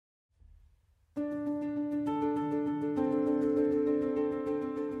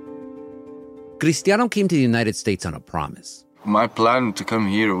Cristiano came to the United States on a promise. My plan to come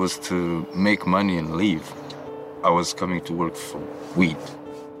here was to make money and leave. I was coming to work for weed.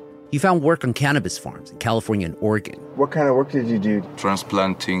 He found work on cannabis farms in California and Oregon. What kind of work did you do?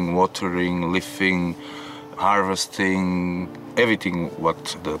 Transplanting, watering, lifting, harvesting, everything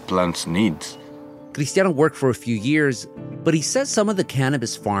what the plants need. Cristiano worked for a few years, but he says some of the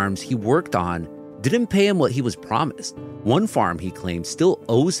cannabis farms he worked on didn't pay him what he was promised. One farm, he claims, still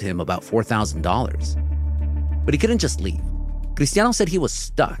owes him about $4,000. But he couldn't just leave. Cristiano said he was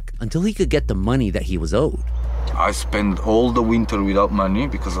stuck until he could get the money that he was owed. I spent all the winter without money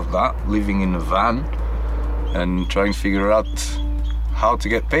because of that, living in a van and trying to figure out how to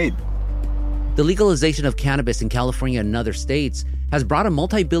get paid. The legalization of cannabis in California and other states has brought a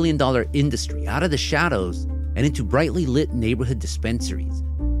multi-billion-dollar industry out of the shadows and into brightly lit neighborhood dispensaries.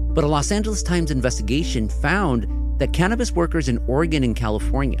 But a Los Angeles Times investigation found that cannabis workers in Oregon and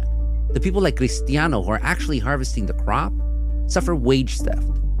California, the people like Cristiano who are actually harvesting the crop, suffer wage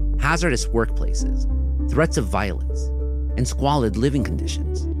theft, hazardous workplaces, threats of violence, and squalid living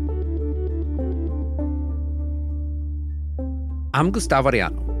conditions. I'm Gustavo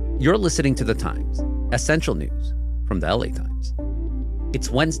Arellano. You're listening to The Times, essential news from the LA Times. It's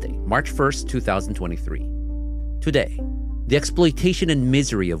Wednesday, March 1st, 2023. Today, the exploitation and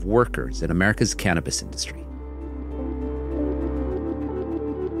misery of workers in America's cannabis industry.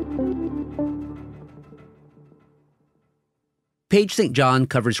 Paige St. John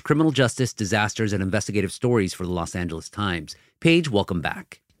covers criminal justice, disasters, and investigative stories for the Los Angeles Times. Paige, welcome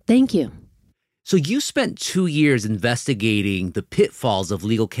back. Thank you. So you spent 2 years investigating the pitfalls of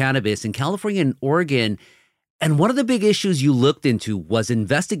legal cannabis in California and Oregon. And one of the big issues you looked into was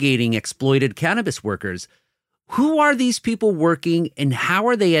investigating exploited cannabis workers. Who are these people working and how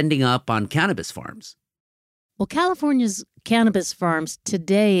are they ending up on cannabis farms? Well, California's cannabis farms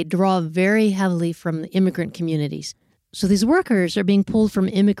today draw very heavily from the immigrant communities. So these workers are being pulled from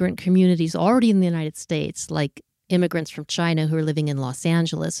immigrant communities already in the United States, like immigrants from China who are living in Los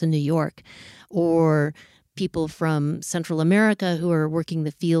Angeles and New York, or people from Central America who are working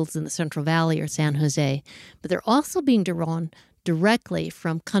the fields in the Central Valley or San Jose. But they're also being drawn directly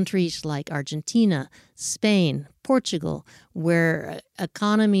from countries like Argentina, Spain, Portugal, where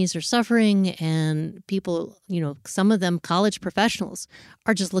economies are suffering and people, some of them college professionals,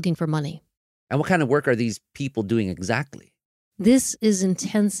 are just looking for money. And what kind of work are these people doing exactly? This is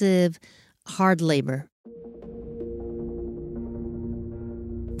intensive, hard labor.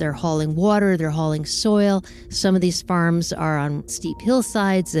 They're hauling water, they're hauling soil. Some of these farms are on steep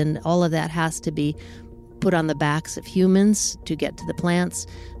hillsides, and all of that has to be put on the backs of humans to get to the plants,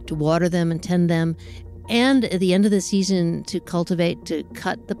 to water them and tend them. And at the end of the season, to cultivate, to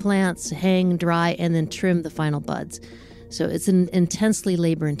cut the plants, hang, dry, and then trim the final buds. So it's an intensely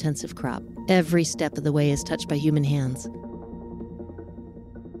labor-intensive crop. Every step of the way is touched by human hands.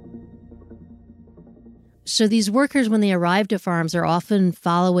 So these workers, when they arrive to farms, are often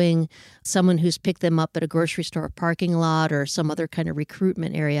following someone who's picked them up at a grocery store parking lot or some other kind of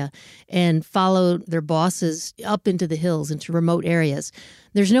recruitment area and follow their bosses up into the hills, into remote areas.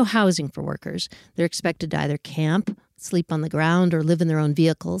 There's no housing for workers. They're expected to either camp, sleep on the ground, or live in their own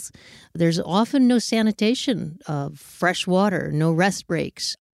vehicles. There's often no sanitation of fresh water, no rest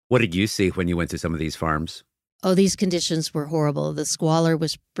breaks. What did you see when you went to some of these farms? Oh, these conditions were horrible. The squalor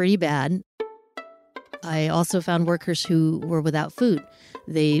was pretty bad. I also found workers who were without food.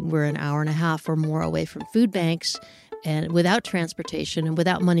 They were an hour and a half or more away from food banks and without transportation and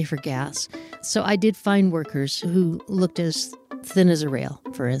without money for gas. So I did find workers who looked as thin as a rail,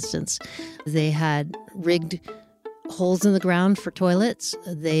 for instance. They had rigged holes in the ground for toilets.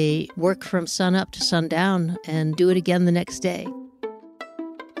 They work from sunup to sundown and do it again the next day.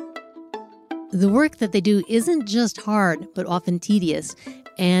 The work that they do isn't just hard, but often tedious.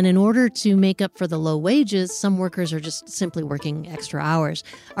 And in order to make up for the low wages, some workers are just simply working extra hours.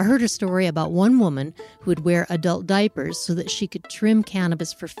 I heard a story about one woman who would wear adult diapers so that she could trim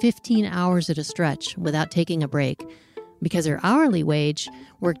cannabis for 15 hours at a stretch without taking a break, because her hourly wage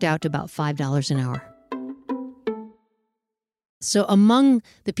worked out to about $5 an hour. So among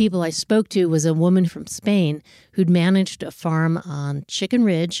the people I spoke to was a woman from Spain who'd managed a farm on Chicken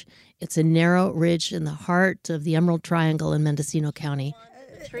Ridge. It's a narrow ridge in the heart of the Emerald Triangle in Mendocino County.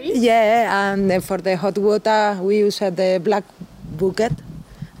 Yeah, and then for the hot water, we use the black bucket,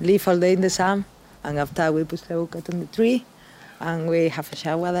 leave all day in the sun, and after we put the bucket on the tree, and we have a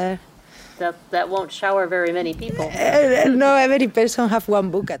shower there. That won't shower very many people. No, every person have one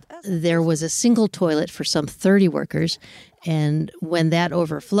bucket. There was a single toilet for some 30 workers, and when that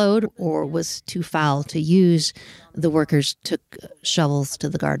overflowed or was too foul to use, the workers took shovels to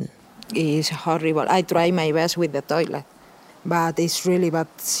the garden. It's horrible. I try my best with the toilet, but it's really bad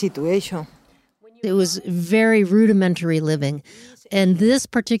situation. It was very rudimentary living. And this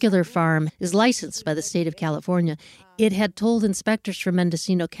particular farm is licensed by the state of California. It had told inspectors from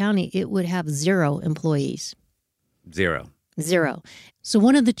Mendocino County it would have 0 employees. Zero. So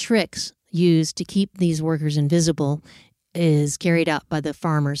one of the tricks used to keep these workers invisible is carried out by the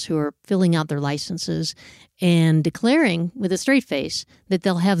farmers who are filling out their licenses and declaring with a straight face that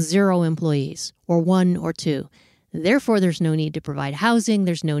they'll have 0 employees, or 1 or 2. Therefore, there's no need to provide housing,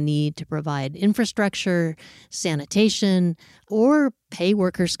 there's no need to provide infrastructure, sanitation, or pay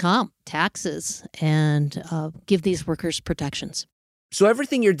workers' comp, taxes, and give these workers protections. So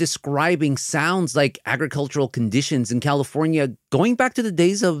everything you're describing sounds like agricultural conditions in California going back to the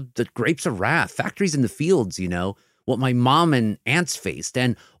days of the grapes of wrath, factories in the fields, what my mom and aunts faced.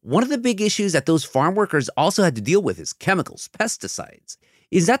 And one of the big issues that those farm workers also had to deal with is chemicals, pesticides.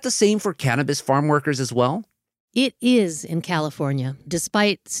 Is that the same for cannabis farm workers as well? It is in California.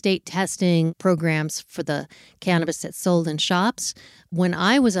 Despite state testing programs for the cannabis that's sold in shops, when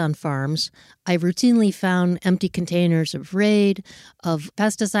I was on farms, I routinely found empty containers of Raid, of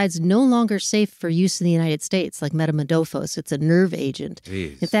pesticides no longer safe for use in the United States, like metamidofos. It's a nerve agent.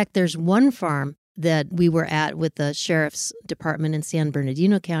 Jeez. In fact, there's one farm that we were at with the sheriff's department in San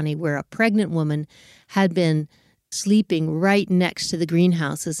Bernardino County where a pregnant woman had been sleeping right next to the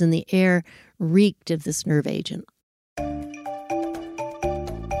greenhouses, and the air reeked of this nerve agent.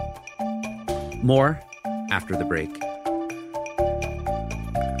 More after the break.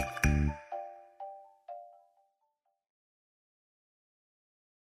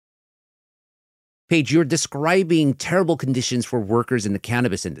 Paige, you're describing terrible conditions for workers in the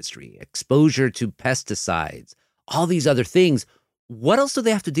cannabis industry, exposure to pesticides, all these other things. What else do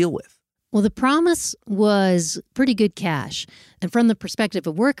they have to deal with? Well, the promise was pretty good cash. And from the perspective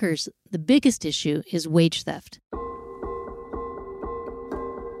of workers, the biggest issue is wage theft.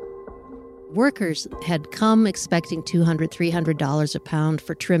 Workers had come expecting $200, $300 a pound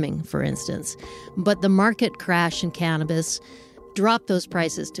for trimming, for instance. But the market crash in cannabis dropped those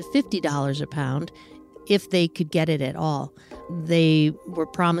prices to $50 a pound if they could get it at all. They were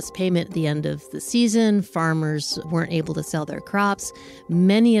promised payment at the end of the season. Farmers weren't able to sell their crops.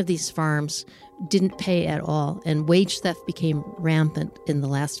 Many of these farms didn't pay at all, and wage theft became rampant in the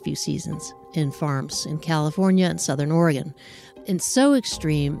last few seasons in farms in California and Southern Oregon. And so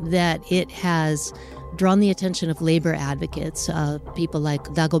extreme that it has drawn the attention of labor advocates, people like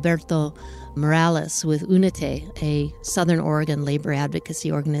Dagoberto Morales with UNITE, a Southern Oregon labor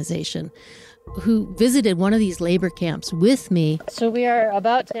advocacy organization, who visited one of these labor camps with me. So we are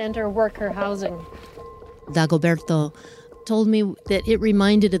about to enter worker housing. Dagoberto told me that it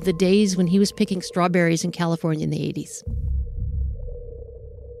reminded of the days when he was picking strawberries in California in the 80s.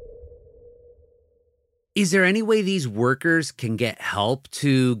 Is there any way these workers can get help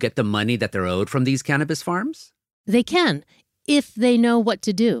to get the money that they're owed from these cannabis farms? They can, if they know what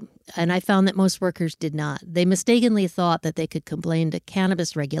to do. And I found that most workers did not. They mistakenly thought that they could complain to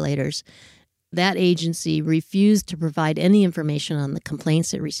cannabis regulators. That agency refused to provide any information on the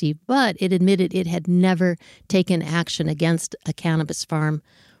complaints it received, but it admitted it had never taken action against a cannabis farm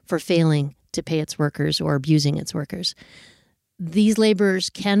for failing to pay its workers or abusing its workers. These laborers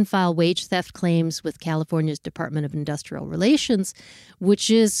can file wage theft claims with California's Department of Industrial Relations, which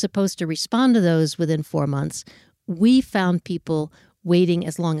is supposed to respond to those within 4 months. We found people waiting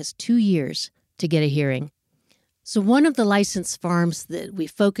as long as 2 years to get a hearing. So one of the licensed farms that we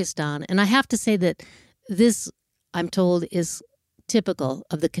focused on, and I have to say that this, I'm told, is typical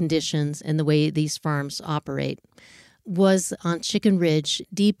of the conditions and the way these farms operate, was on Chicken Ridge,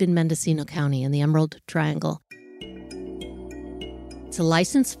 deep in Mendocino County in the Emerald Triangle. It's a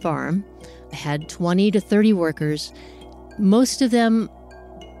licensed farm. It had 20 to 30 workers. Most of them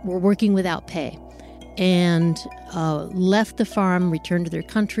were working without pay and left the farm, returned to their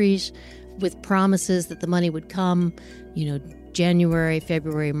countries with promises that the money would come, January,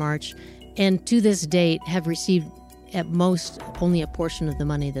 February, March, and to this date have received at most only a portion of the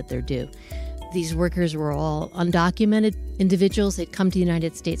money that they're due. These workers were all undocumented individuals. They'd come to the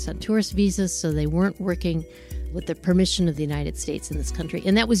United States on tourist visas, so they weren't working with the permission of the United States in this country.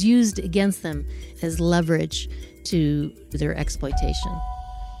 And that was used against them as leverage to their exploitation.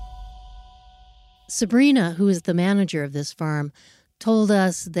 Sabrina, who is the manager of this farm, told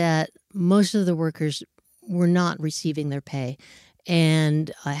us that most of the workers were not receiving their pay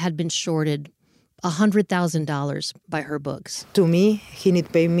and had been shorted $100,000 by her books. To me, he need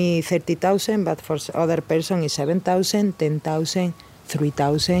to pay me 30,000, but for other person is 7,000, 10,000,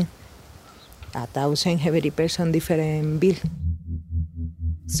 3,000, 1,000. Every person different bill.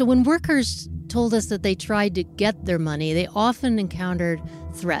 So when workers told us that they tried to get their money, they often encountered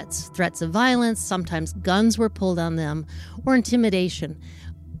threats of violence. Sometimes guns were pulled on them, or intimidation.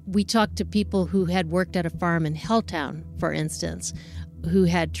 We talked to people who had worked at a farm in Helltown, for instance, who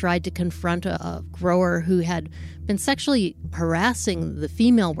had tried to confront a grower who had been sexually harassing the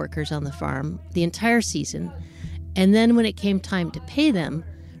female workers on the farm the entire season. And then when it came time to pay them,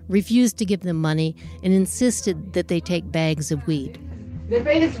 refused to give them money and insisted that they take bags of weed. The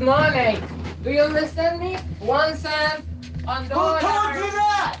pay is money. Do you understand me? 1 cent on dollar. Who told you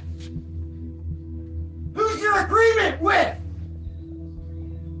that? Who's your agreement with?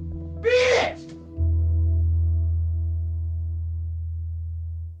 Beat it!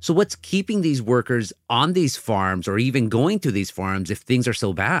 So what's keeping these workers on these farms or even going to these farms if things are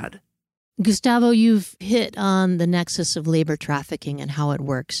so bad? Gustavo, you've hit on the nexus of labor trafficking and how it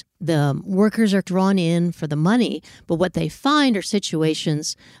works. The workers are drawn in for the money, but what they find are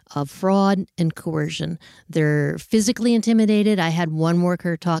situations of fraud and coercion. They're physically intimidated. I had one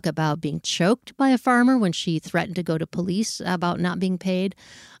worker talk about being choked by a farmer when she threatened to go to police about not being paid.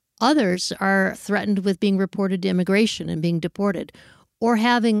 Others are threatened with being reported to immigration and being deported, or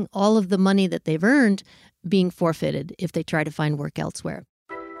having all of the money that they've earned being forfeited if they try to find work elsewhere.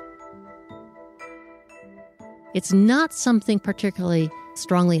 It's not something particularly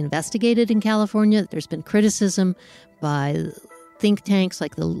strongly investigated in California. There's been criticism by think tanks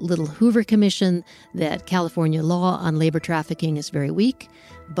like the Little Hoover Commission that California law on labor trafficking is very weak,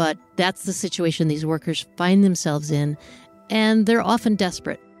 but that's the situation these workers find themselves in, and they're often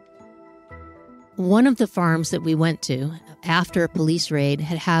desperate. One of the farms that we went to after a police raid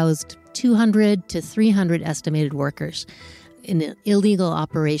had housed 200 to 300 estimated workers in an illegal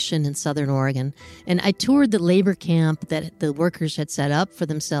operation in Southern Oregon. And I toured the labor camp that the workers had set up for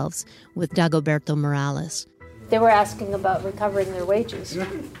themselves with Dagoberto Morales. They were asking about recovering their wages.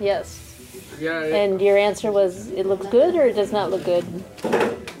 Yes. And your answer was, it looks good or it does not look good?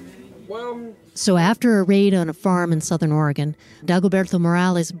 So after a raid on a farm in Southern Oregon, Dagoberto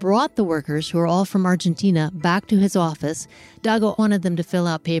Morales brought the workers, who are all from Argentina, back to his office. Dago wanted them to fill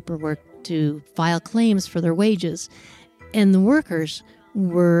out paperwork to file claims for their wages. And the workers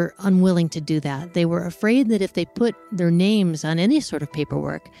were unwilling to do that. They were afraid that if they put their names on any sort of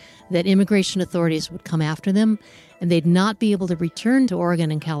paperwork, that immigration authorities would come after them and they'd not be able to return to Oregon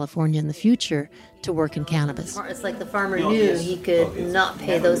and California in the future to work in cannabis. It's like the farmer knew he could not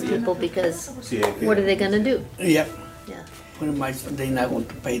pay those people because what are they going to do? Yeah. Yeah. Pretty much they're not going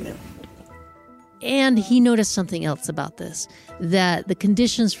to pay them. And he noticed something else about this, that the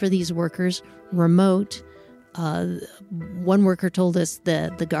conditions for these workers were remote. One worker told us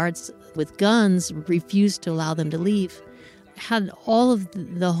that the guards with guns refused to allow them to leave, had all of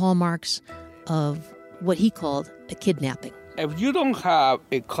the hallmarks of what he called a kidnapping. If you don't have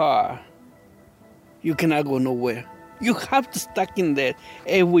a car, you cannot go nowhere. You have to stuck in there.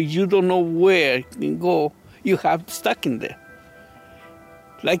 If you don't know where you can go, you have to stuck in there.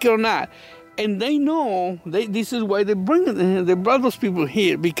 Like it or not. And they know, this is why they brought those people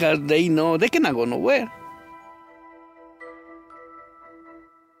here, because they know they cannot go nowhere.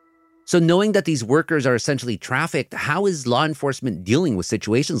 So knowing that these workers are essentially trafficked, how is law enforcement dealing with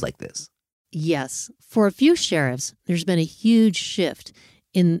situations like this? Yes. For a few sheriffs, there's been a huge shift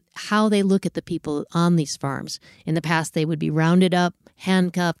in how they look at the people on these farms. In the past, they would be rounded up,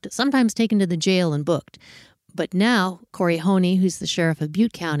 handcuffed, sometimes taken to the jail and booked. But now, Corey Honey, who's the sheriff of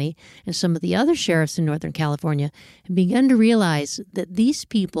Butte County, and some of the other sheriffs in Northern California have begun to realize that these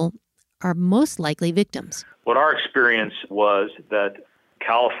people are most likely victims. What our experience was that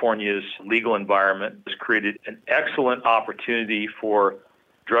California's legal environment has created an excellent opportunity for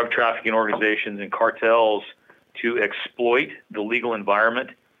drug trafficking organizations and cartels to exploit the legal environment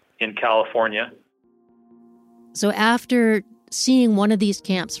in California. So after seeing one of these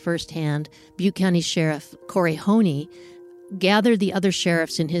camps firsthand, Butte County Sheriff Corey Honey gathered the other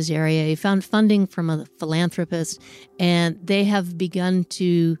sheriffs in his area. He found funding from a philanthropist, and they have begun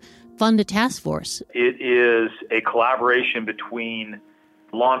to fund a task force. It is a collaboration between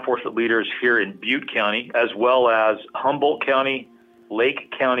law enforcement leaders here in Butte County, as well as Humboldt County, Lake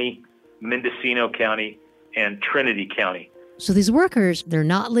County, Mendocino County, and Trinity County. So these workers, they're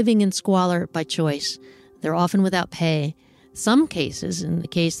not living in squalor by choice. They're often without pay. Some cases, in the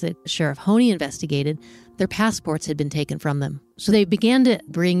case that Sheriff Honey investigated, their passports had been taken from them. So they began to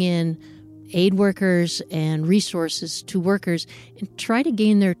bring in aid workers and resources to workers and try to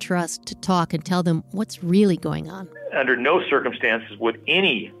gain their trust to talk and tell them what's really going on. Under no circumstances would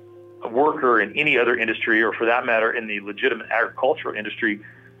any worker in any other industry, or for that matter in the legitimate agricultural industry,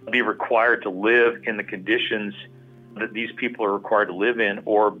 be required to live in the conditions that these people are required to live in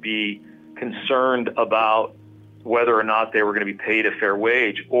or be concerned about whether or not they were going to be paid a fair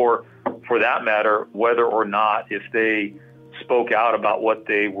wage, or for that matter, whether or not if they spoke out about what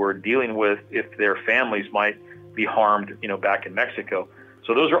they were dealing with, if their families might be harmed, back in Mexico.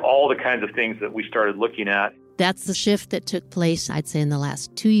 So those are all the kinds of things that we started looking at. That's the shift that took place, I'd say, in the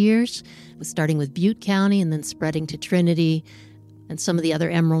last 2 years, starting with Butte County and then spreading to Trinity and some of the other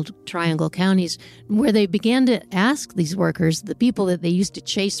Emerald Triangle counties, where they began to ask these workers, the people that they used to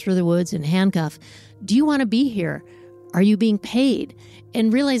chase through the woods and handcuff, do you want to be here? Are you being paid?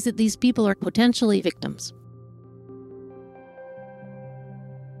 And realize that these people are potentially victims.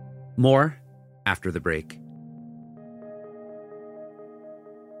 More after the break.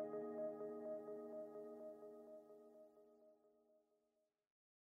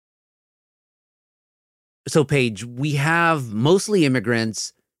 So, Paige, we have mostly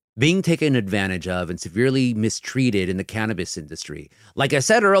immigrants being taken advantage of and severely mistreated in the cannabis industry. Like I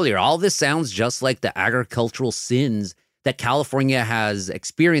said earlier, all this sounds just like the agricultural sins that California has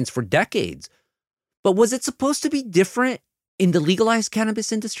experienced for decades. But was it supposed to be different in the legalized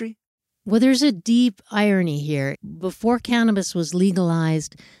cannabis industry? Well, there's a deep irony here. Before cannabis was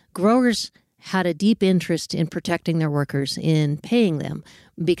legalized, growers had a deep interest in protecting their workers, in paying them,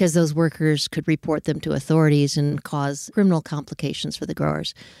 because those workers could report them to authorities and cause criminal complications for the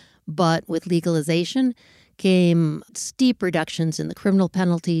growers. But with legalization came steep reductions in the criminal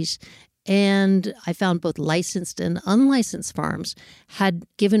penalties, and I found both licensed and unlicensed farms had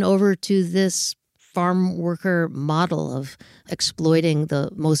given over to this farm worker model of exploiting the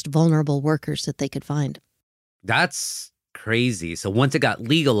most vulnerable workers that they could find. That's crazy. So once it got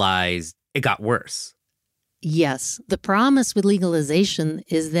legalized, it got worse. Yes. The promise with legalization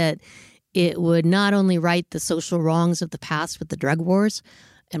is that it would not only right the social wrongs of the past with the drug wars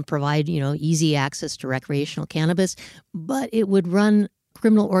and provide, easy access to recreational cannabis, but it would run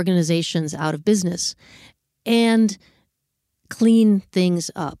criminal organizations out of business and clean things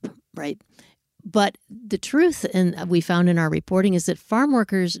up, right? But the truth, and we found in our reporting, is that farm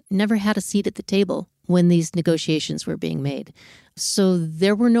workers never had a seat at the table when these negotiations were being made. So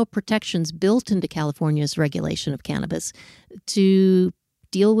there were no protections built into California's regulation of cannabis to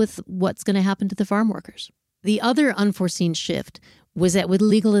deal with what's going to happen to the farm workers. The other unforeseen shift was that with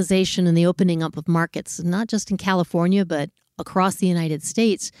legalization and the opening up of markets, not just in California, but across the United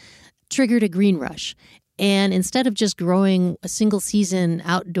States, triggered a green rush. And instead of just growing a single season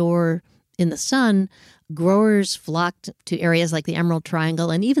outdoor in the sun, growers flocked to areas like the Emerald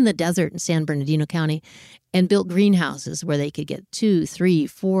Triangle and even the desert in San Bernardino County and built greenhouses where they could get 2, 3,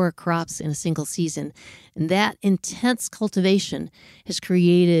 4 crops in a single season. And that intense cultivation has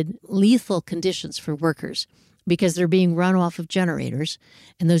created lethal conditions for workers because they're being run off of generators,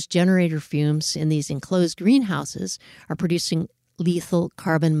 and those generator fumes in these enclosed greenhouses are producing lethal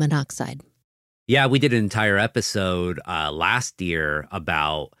carbon monoxide. Yeah, we did an entire episode last year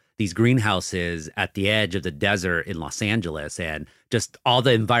about these greenhouses at the edge of the desert in Los Angeles and just all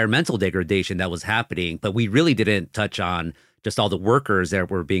the environmental degradation that was happening. But we really didn't touch on just all the workers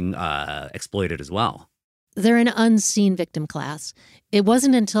that were being exploited as well. They're an unseen victim class. It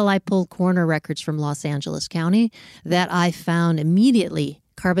wasn't until I pulled coroner records from Los Angeles County that I found immediately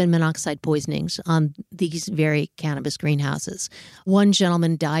carbon monoxide poisonings on these very cannabis greenhouses. One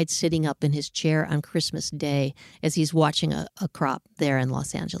gentleman died sitting up in his chair on Christmas Day as he's watching a crop there in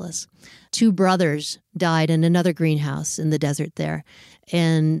Los Angeles. 2 brothers died in another greenhouse in the desert there,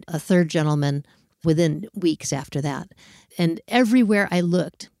 and a third gentleman within weeks after that. And everywhere I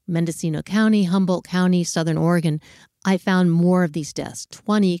looked, Mendocino County, Humboldt County, Southern Oregon, I found more of these deaths,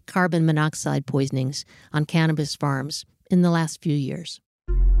 20 carbon monoxide poisonings on cannabis farms in the last few years.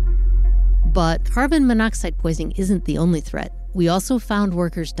 But carbon monoxide poisoning isn't the only threat. We also found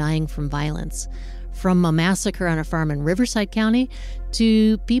workers dying from violence, from a massacre on a farm in Riverside County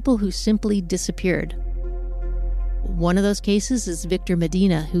to people who simply disappeared. One of those cases is Victor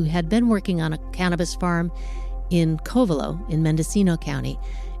Medina, who had been working on a cannabis farm in Covelo in Mendocino County.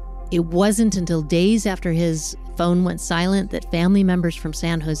 It wasn't until days after his phone went silent that family members from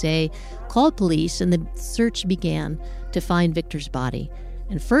San Jose called police and the search began to find Victor's body.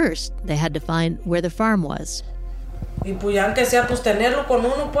 And first, they had to find where the farm was. Y pues ya aunque sea pues tenerlo con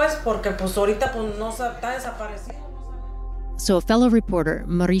uno pues porque pues ahorita pues no está desaparecido. So a fellow reporter,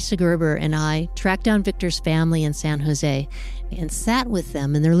 Marisa Gerber, and I tracked down Victor's family in San Jose and sat with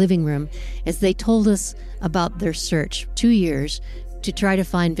them in their living room as they told us about their search, 2 years, to try to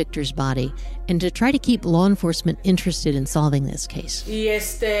find Victor's body and to try to keep law enforcement interested in solving this case. Y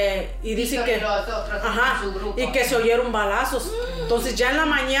dice que y que se oyeron balazos. Entonces ya en la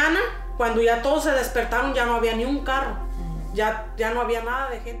mañana Cuando ya todos se despertaron, ya no había ni un carro. Ya no había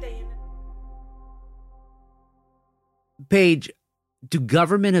nada de gente ahí. Paige, do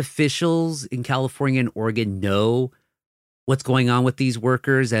government officials in California and Oregon know what's going on with these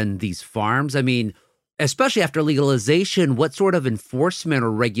workers and these farms? I mean, especially after legalization, what sort of enforcement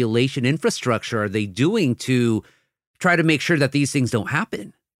or regulation infrastructure are they doing to try to make sure that these things don't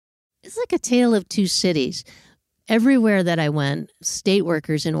happen? It's like a tale of two cities. Everywhere that I went, state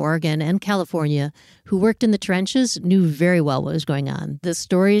workers in Oregon and California who worked in the trenches knew very well what was going on. The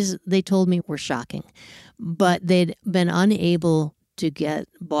stories they told me were shocking, but they'd been unable to get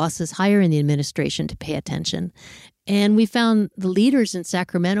bosses higher in the administration to pay attention. And we found the leaders in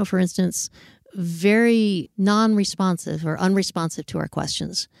Sacramento, for instance, very non-responsive or unresponsive to our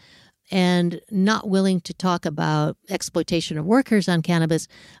questions and not willing to talk about exploitation of workers on cannabis.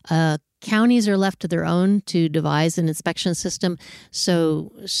 Counties are left to their own to devise an inspection system.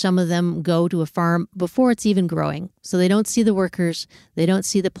 So some of them go to a farm before it's even growing. So they don't see the workers, they don't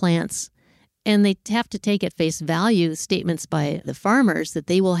see the plants, and they have to take at face value statements by the farmers that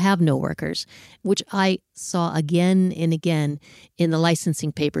they will have no workers, which I saw again and again in the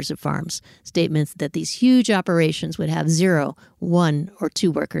licensing papers of farms, statements that these huge operations would have 0, 1, or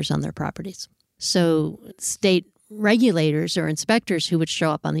 2 workers on their properties. So state regulators or inspectors who would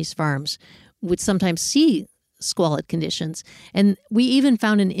show up on these farms would sometimes see squalid conditions. And we even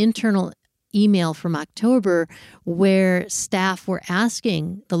found an internal email from October where staff were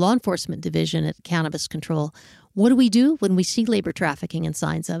asking the law enforcement division at Cannabis Control, what do we do when we see labor trafficking and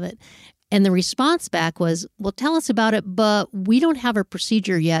signs of it? And the response back was, well, tell us about it, but we don't have a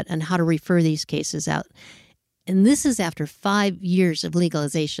procedure yet on how to refer these cases out. And this is after 5 years of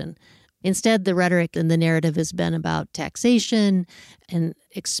legalization. Instead, the rhetoric and the narrative has been about taxation and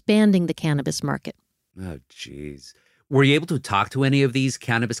expanding the cannabis market. Oh, geez. Were you able to talk to any of these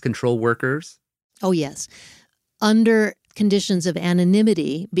cannabis control workers? Oh, yes. Under conditions of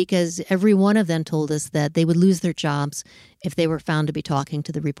anonymity, because every one of them told us that they would lose their jobs if they were found to be talking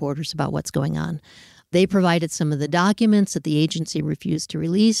to the reporters about what's going on. They provided some of the documents that the agency refused to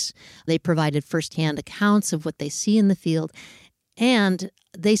release. They provided firsthand accounts of what they see in the field. And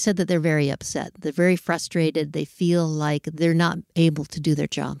they said that they're very upset. They're very frustrated. They feel like they're not able to do their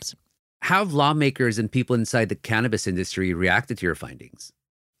jobs. How have lawmakers and people inside the cannabis industry reacted to your findings?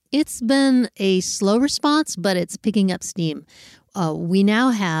 It's been a slow response, but it's picking up steam. We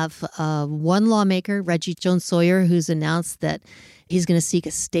now have one lawmaker, Reggie Jones-Sawyer, who's announced that he's going to seek a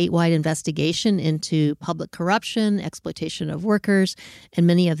statewide investigation into public corruption, exploitation of workers, and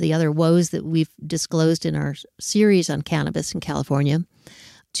many of the other woes that we've disclosed in our series on cannabis in California.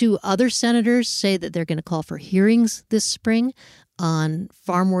 2 other senators say that they're going to call for hearings this spring on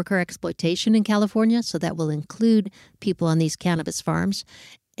farm worker exploitation in California, so that will include people on these cannabis farms.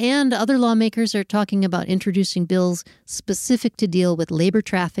 And other lawmakers are talking about introducing bills specific to deal with labor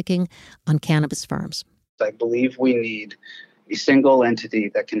trafficking on cannabis farms. I believe we need a single entity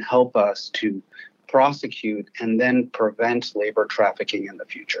that can help us to prosecute and then prevent labor trafficking in the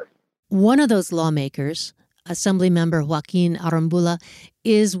future. One of those lawmakers, Assemblymember Joaquin Arambula,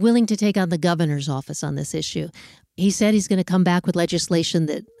 is willing to take on the governor's office on this issue. He said he's going to come back with legislation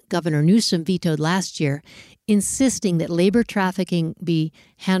that Governor Newsom vetoed last year, insisting that labor trafficking be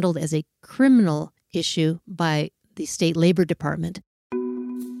handled as a criminal issue by the state labor department.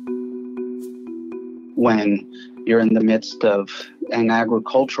 When you're in the midst of an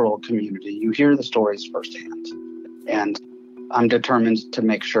agricultural community, you hear the stories firsthand. And I'm determined to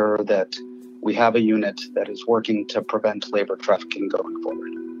make sure that we have a unit that is working to prevent labor trafficking going forward.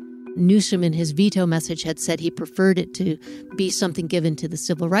 Newsom, in his veto message, had said he preferred it to be something given to the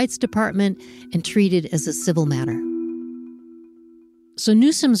Civil Rights Department and treated as a civil matter. So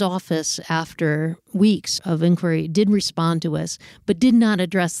Newsom's office, after weeks of inquiry, did respond to us, but did not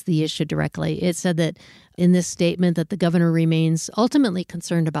address the issue directly. It said that in this statement that the governor remains ultimately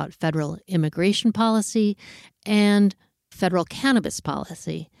concerned about federal immigration policy and federal cannabis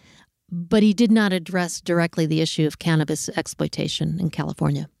policy, but he did not address directly the issue of cannabis exploitation in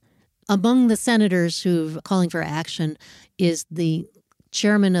California. Among the senators who are calling for action is the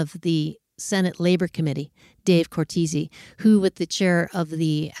chairman of the Senate Labor Committee, Dave Cortese, who, with the chair of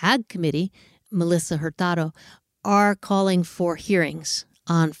the Ag Committee, Melissa Hurtado, are calling for hearings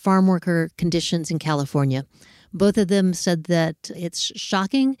on farm worker conditions in California. Both of them said that it's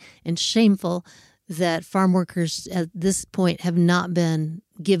shocking and shameful that farm workers at this point have not been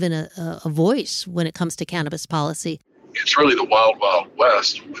given a voice when it comes to cannabis policy. It's really the wild, wild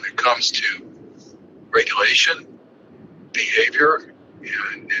west when it comes to regulation, behavior,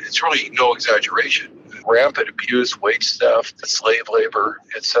 and it's really no exaggeration. rampant abuse, wage theft, slave labor,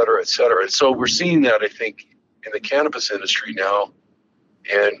 et cetera, et cetera. And so we're seeing that, I think, in the cannabis industry now.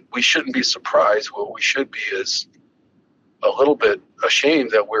 And we shouldn't be surprised. What we should be is a little bit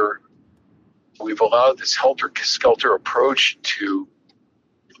ashamed that we've allowed this helter-skelter approach to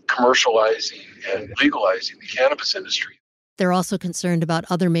commercializing and legalizing the cannabis industry. They're also concerned about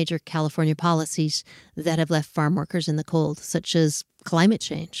other major California policies that have left farm workers in the cold, such as climate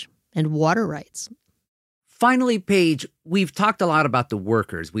change and water rights. Finally, Paige, we've talked a lot about the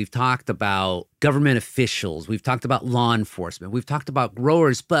workers. We've talked about government officials. We've talked about law enforcement. We've talked about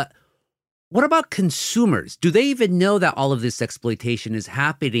growers. But what about consumers? Do they even know that all of this exploitation is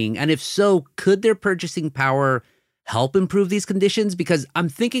happening? And if so, could their purchasing power help improve these conditions? Because I'm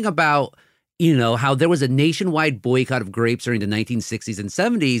thinking about, how there was a nationwide boycott of grapes during the 1960s and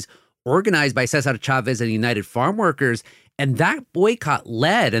 70s organized by Cesar Chavez and United Farm Workers. And that boycott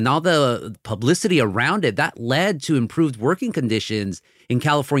led, and all the publicity around it, that led to improved working conditions in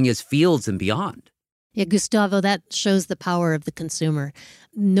California's fields and beyond. Yeah, Gustavo, that shows the power of the consumer.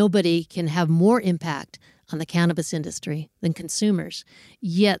 Nobody can have more impact on the cannabis industry than consumers.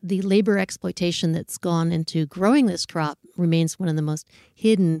 Yet the labor exploitation that's gone into growing this crop remains one of the most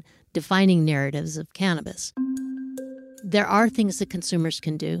hidden, defining narratives of cannabis. There are things that consumers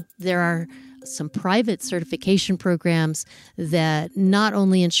can do. There are some private certification programs that not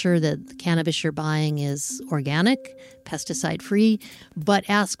only ensure that the cannabis you're buying is organic, pesticide-free, but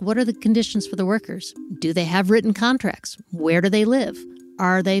ask, what are the conditions for the workers? Do they have written contracts? Where do they live?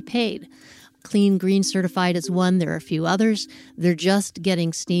 Are they paid? Clean Green Certified is one. There are a few others. They're just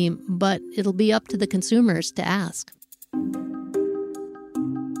getting steam, but it'll be up to the consumers to ask.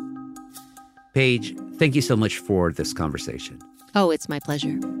 Paige, thank you so much for this conversation. Oh, it's my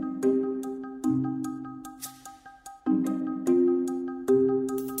pleasure.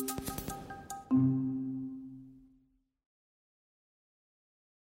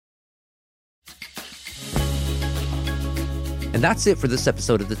 And that's it for this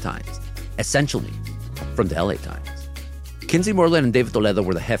episode of The Times. Essential news from the LA Times. Kinsey Moreland and David Toledo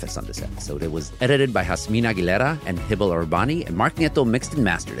were the jefes on this episode. It was edited by Jasmine Aguilera and Hibel Urbani, and Mark Nieto mixed and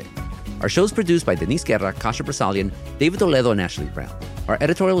mastered it. Our show is produced by Denise Guerra, Kasha Brasalian, David Toledo, and Ashley Brown. Our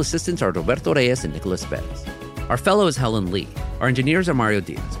editorial assistants are Roberto Reyes and Nicholas Perez. Our fellow is Helen Lee. Our engineers are Mario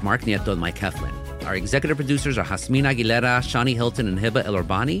Diaz, Mark Nieto, and Mike Heflin. Our executive producers are Jasmine Aguilera, Shani Hilton, and Hiba El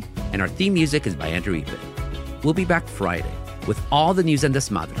Urbani, and our theme music is by Andrew Eapen. We'll be back Friday with all the news and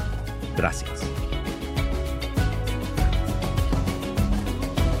desmadre. Gracias.